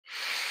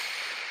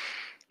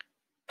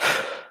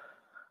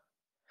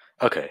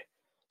Okay,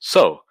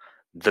 so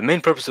the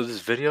main purpose of this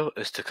video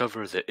is to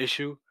cover the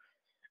issue,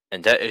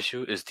 and that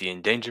issue is the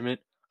endangerment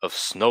of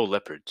snow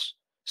leopards.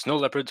 Snow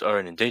leopards are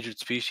an endangered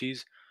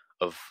species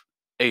of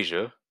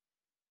Asia,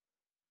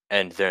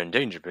 and their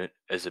endangerment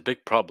is a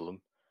big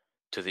problem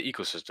to the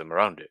ecosystem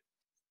around it.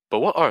 But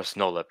what are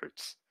snow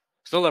leopards?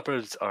 Snow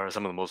leopards are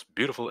some of the most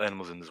beautiful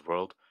animals in this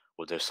world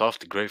with their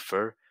soft gray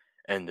fur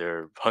and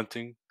their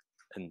hunting,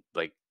 and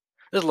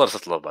there's a lot of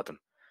stuff to love about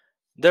them.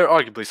 They're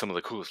arguably some of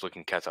the coolest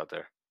looking cats out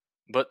there.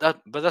 But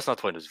that's not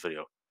the point of this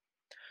video.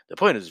 The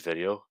point of this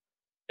video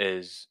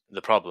is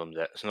the problem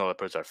that snow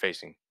leopards are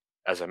facing.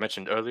 As I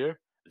mentioned earlier,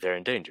 they're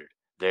endangered.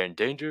 They're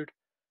endangered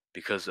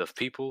because of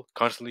people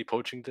constantly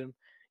poaching them,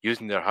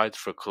 using their hides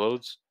for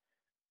clothes,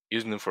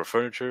 using them for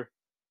furniture,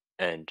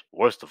 and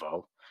worst of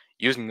all,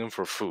 using them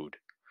for food.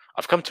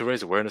 I've come to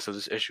raise awareness of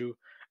this issue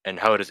and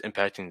how it is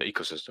impacting the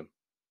ecosystem.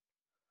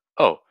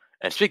 Oh,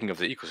 and speaking of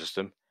the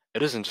ecosystem, it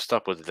doesn't just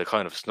stop with the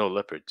decline of snow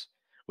leopards.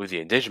 With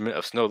the endangerment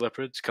of snow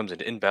leopards comes an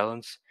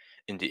imbalance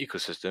in the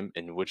ecosystem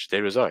in which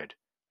they reside.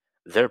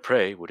 Their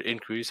prey would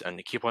increase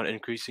and keep on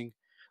increasing,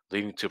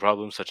 leading to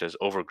problems such as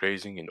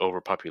overgrazing and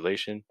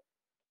overpopulation.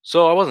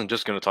 So I wasn't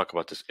just going to talk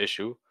about this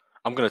issue,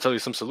 I'm going to tell you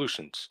some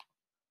solutions.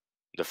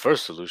 The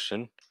first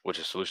solution, which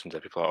is solutions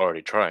that people are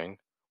already trying,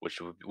 which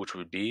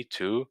would be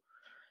to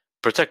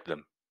protect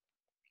them.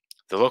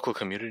 The local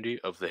community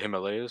of the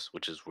Himalayas,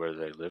 which is where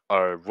they live,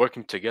 are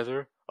working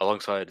together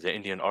alongside the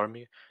Indian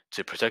army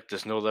to protect the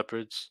snow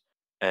leopards.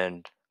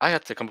 And I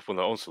had to come up with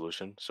my own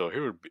solution. So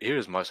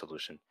here's my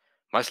solution.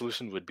 My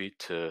solution would be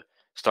to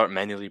start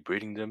manually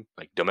breeding them,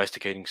 like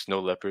domesticating snow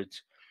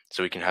leopards,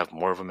 so we can have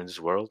more of them in this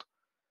world.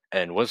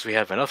 And once we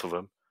have enough of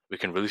them, we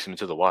can release them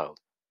into the wild.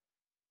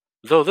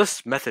 Though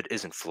this method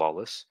isn't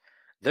flawless,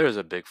 there is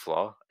a big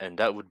flaw, and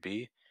that would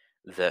be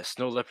that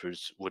snow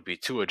leopards would be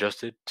too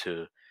adjusted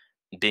to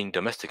being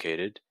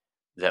domesticated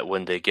that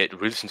when they get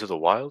released into the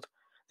wild,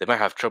 they might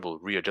have trouble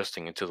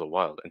readjusting into the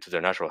wild, into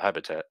their natural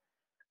habitat.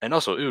 And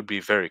also, it would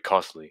be very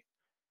costly.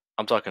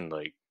 I'm talking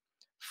like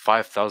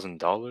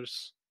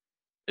 $5,000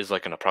 is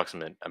like an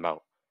approximate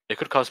amount. It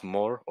could cost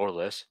more or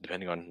less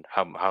depending on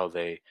how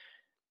they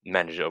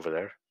manage it over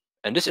there.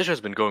 And this issue has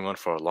been going on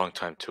for a long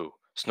time too.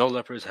 Snow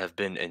leopards have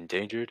been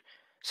endangered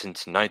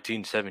since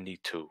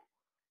 1972.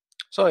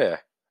 So yeah,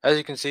 as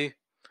you can see,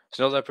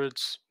 snow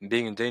leopards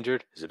being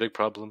endangered is a big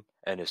problem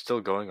and is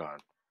still going on.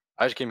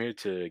 I just came here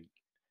to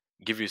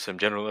give you some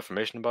general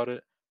information about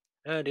it,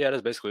 and yeah,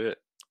 that's basically it.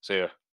 So yeah.